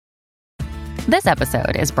This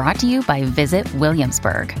episode is brought to you by Visit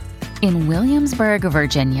Williamsburg. In Williamsburg,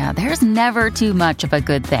 Virginia, there's never too much of a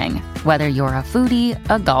good thing. Whether you're a foodie,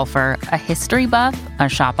 a golfer, a history buff, a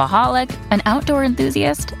shopaholic, an outdoor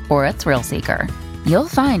enthusiast, or a thrill seeker, you'll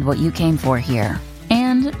find what you came for here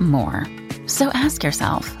and more. So ask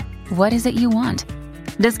yourself, what is it you want?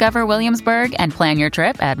 Discover Williamsburg and plan your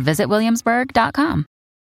trip at visitwilliamsburg.com.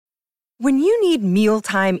 When you need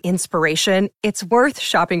mealtime inspiration, it's worth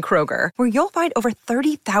shopping Kroger, where you'll find over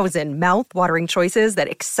 30,000 mouth-watering choices that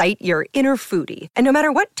excite your inner foodie. And no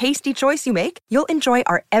matter what tasty choice you make, you'll enjoy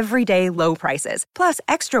our everyday low prices, plus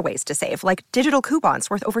extra ways to save, like digital coupons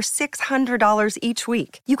worth over $600 each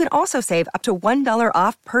week. You can also save up to $1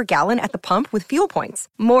 off per gallon at the pump with fuel points.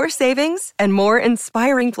 More savings and more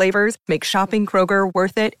inspiring flavors make shopping Kroger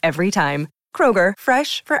worth it every time. Kroger,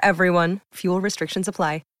 fresh for everyone. Fuel restrictions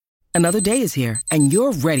apply. Another day is here, and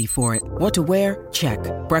you're ready for it. What to wear? Check.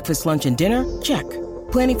 Breakfast, lunch, and dinner? Check.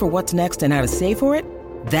 Planning for what's next and how to save for it?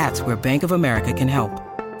 That's where Bank of America can help.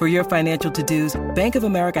 For your financial to-dos, Bank of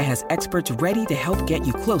America has experts ready to help get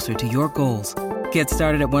you closer to your goals. Get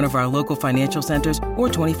started at one of our local financial centers or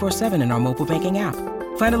 24/7 in our mobile banking app.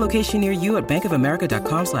 Find a location near you at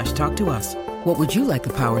bankofamerica.com/talktous. What would you like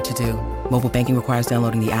the power to do? Mobile banking requires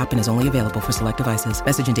downloading the app and is only available for select devices.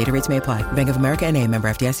 Message and data rates may apply. Bank of America N.A., member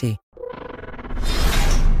FDIC.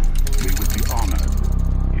 We would be honored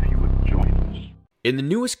if you would join us. In the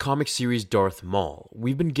newest comic series Darth Maul,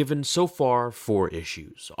 we've been given so far 4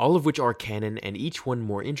 issues, all of which are canon and each one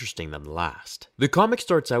more interesting than the last. The comic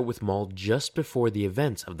starts out with Maul just before the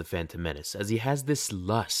events of the Phantom Menace, as he has this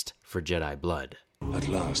lust for Jedi blood. At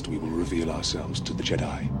last we will reveal ourselves to the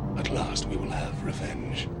Jedi. At last we will have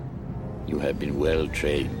revenge. You have been well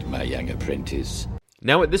trained, my young apprentice.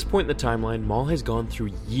 Now at this point in the timeline, Maul has gone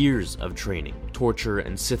through years of training, torture,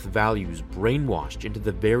 and Sith values brainwashed into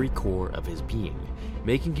the very core of his being,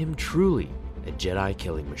 making him truly a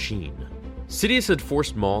Jedi-killing machine. Sidious had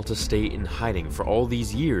forced Maul to stay in hiding for all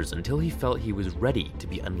these years until he felt he was ready to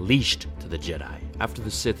be unleashed to the Jedi, after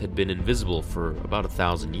the Sith had been invisible for about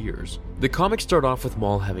 1,000 years. The comics start off with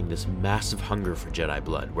Maul having this massive hunger for Jedi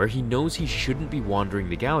blood, where he knows he shouldn't be wandering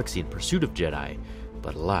the galaxy in pursuit of Jedi,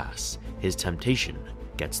 but alas, his temptation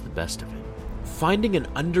gets the best of him. Finding an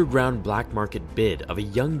underground black market bid of a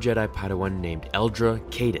young Jedi Padawan named Eldra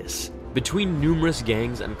Cadis, between numerous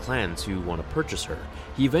gangs and clans who want to purchase her,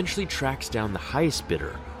 he eventually tracks down the highest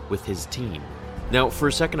bidder with his team. Now, for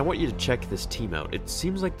a second, I want you to check this team out. It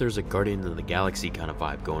seems like there's a Guardian of the Galaxy kind of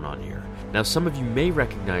vibe going on here. Now, some of you may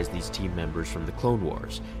recognize these team members from the Clone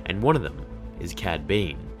Wars, and one of them is Cad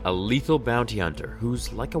Bane, a lethal bounty hunter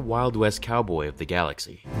who's like a Wild West cowboy of the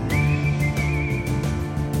galaxy.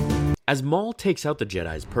 As Maul takes out the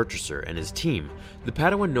Jedi's purchaser and his team, the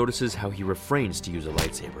Padawan notices how he refrains to use a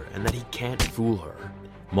lightsaber and that he can't fool her.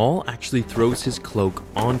 Maul actually throws his cloak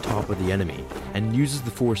on top of the enemy and uses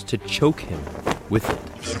the Force to choke him with it.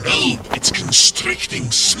 The robe, it's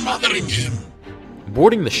constricting, smothering him.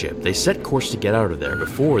 Boarding the ship, they set course to get out of there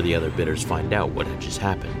before the other bidders find out what had just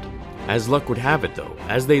happened. As luck would have it though,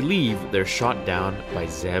 as they leave, they're shot down by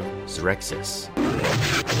Zev Zrexis,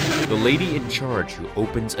 the lady in charge who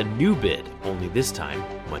opens a new bid, only this time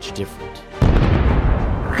much different.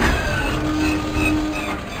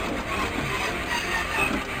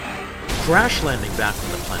 Crash landing back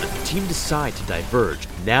on the planet, the team decide to diverge.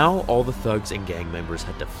 Now all the thugs and gang members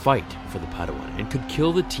had to fight for the Padawan and could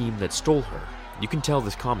kill the team that stole her. You can tell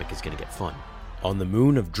this comic is going to get fun. On the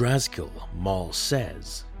moon of Drazkil, Maul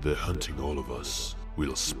says, "They're hunting all of us.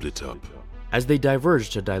 We'll split up." As they diverge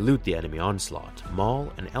to dilute the enemy onslaught,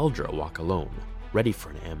 Maul and Eldra walk alone, ready for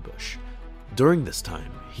an ambush. During this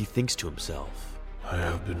time, he thinks to himself, I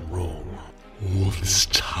have been wrong. All this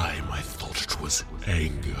time I thought it was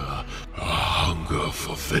anger, a hunger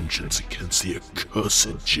for vengeance against the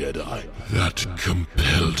accursed Jedi that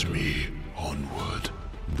compelled me onward.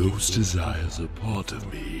 Those desires are part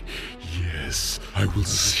of me. Yes, I will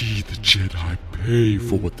see the Jedi pay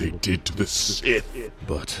for what they did to the Sith.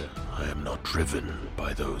 But I am not driven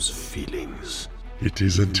by those feelings. It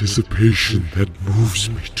is anticipation that moves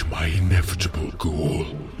me to my inevitable goal.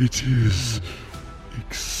 It is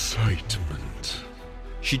excitement.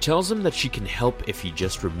 She tells him that she can help if he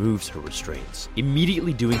just removes her restraints,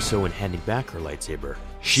 immediately doing so and handing back her lightsaber.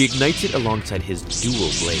 She ignites it alongside his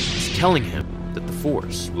dual blades, telling him that the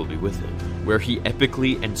Force will be with him, where he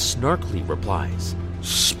epically and snarkily replies,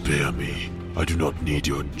 Spare me. I do not need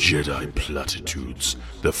your Jedi platitudes.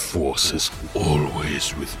 The Force is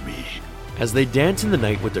always with me. As they dance in the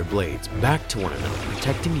night with their blades back to one another,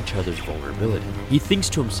 protecting each other's vulnerability, he thinks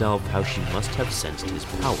to himself how she must have sensed his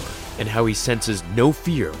power, and how he senses no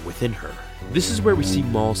fear within her. This is where we see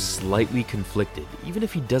Maul slightly conflicted, even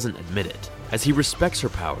if he doesn't admit it. As he respects her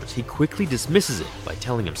powers, he quickly dismisses it by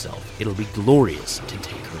telling himself it'll be glorious to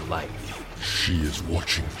take her life. She is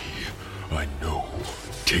watching me, I know,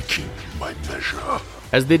 taking my measure.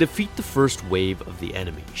 As they defeat the first wave of the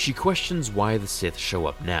enemy, she questions why the Sith show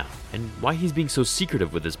up now, and why he's being so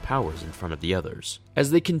secretive with his powers in front of the others.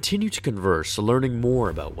 As they continue to converse, learning more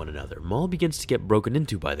about one another, Maul begins to get broken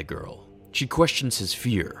into by the girl. She questions his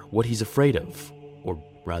fear, what he's afraid of, or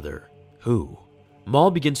rather, who.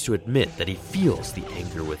 Maul begins to admit that he feels the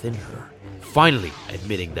anger within her, finally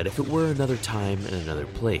admitting that if it were another time and another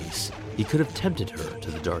place, he could have tempted her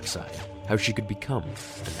to the dark side, how she could become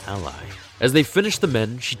an ally. As they finish the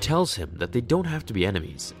men, she tells him that they don't have to be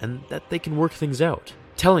enemies, and that they can work things out.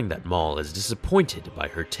 Telling that Maul is disappointed by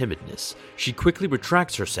her timidness, she quickly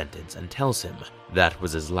retracts her sentence and tells him that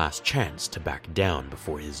was his last chance to back down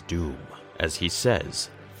before his doom. As he says,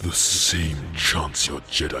 "The same chance your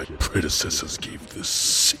Jedi predecessors gave the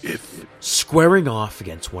Sith." Squaring off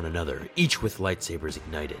against one another, each with lightsabers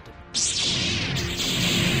ignited.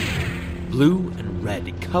 Blue and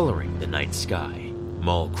red coloring the night sky.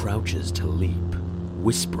 Maul crouches to leap,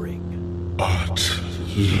 whispering, "At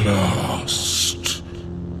last."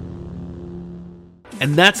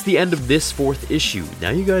 And that's the end of this 4th issue. Now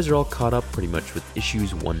you guys are all caught up pretty much with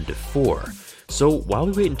issues 1 to 4. So while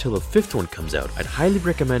we wait until the 5th one comes out, I'd highly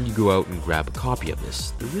recommend you go out and grab a copy of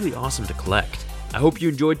this. They're really awesome to collect. I hope you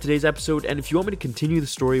enjoyed today's episode, and if you want me to continue the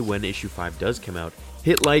story when issue 5 does come out,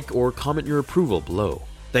 hit like or comment your approval below.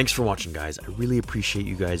 Thanks for watching, guys. I really appreciate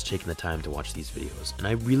you guys taking the time to watch these videos, and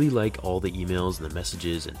I really like all the emails and the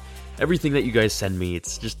messages and everything that you guys send me.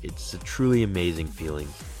 It's a truly amazing feeling.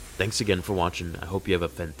 Thanks again for watching. I hope you have a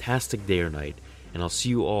fantastic day or night, and I'll see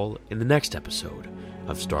you all in the next episode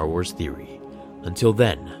of Star Wars Theory. Until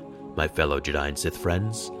then, my fellow Jedi and Sith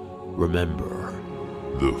friends, remember,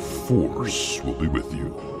 The Force will be with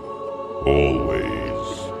you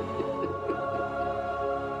always.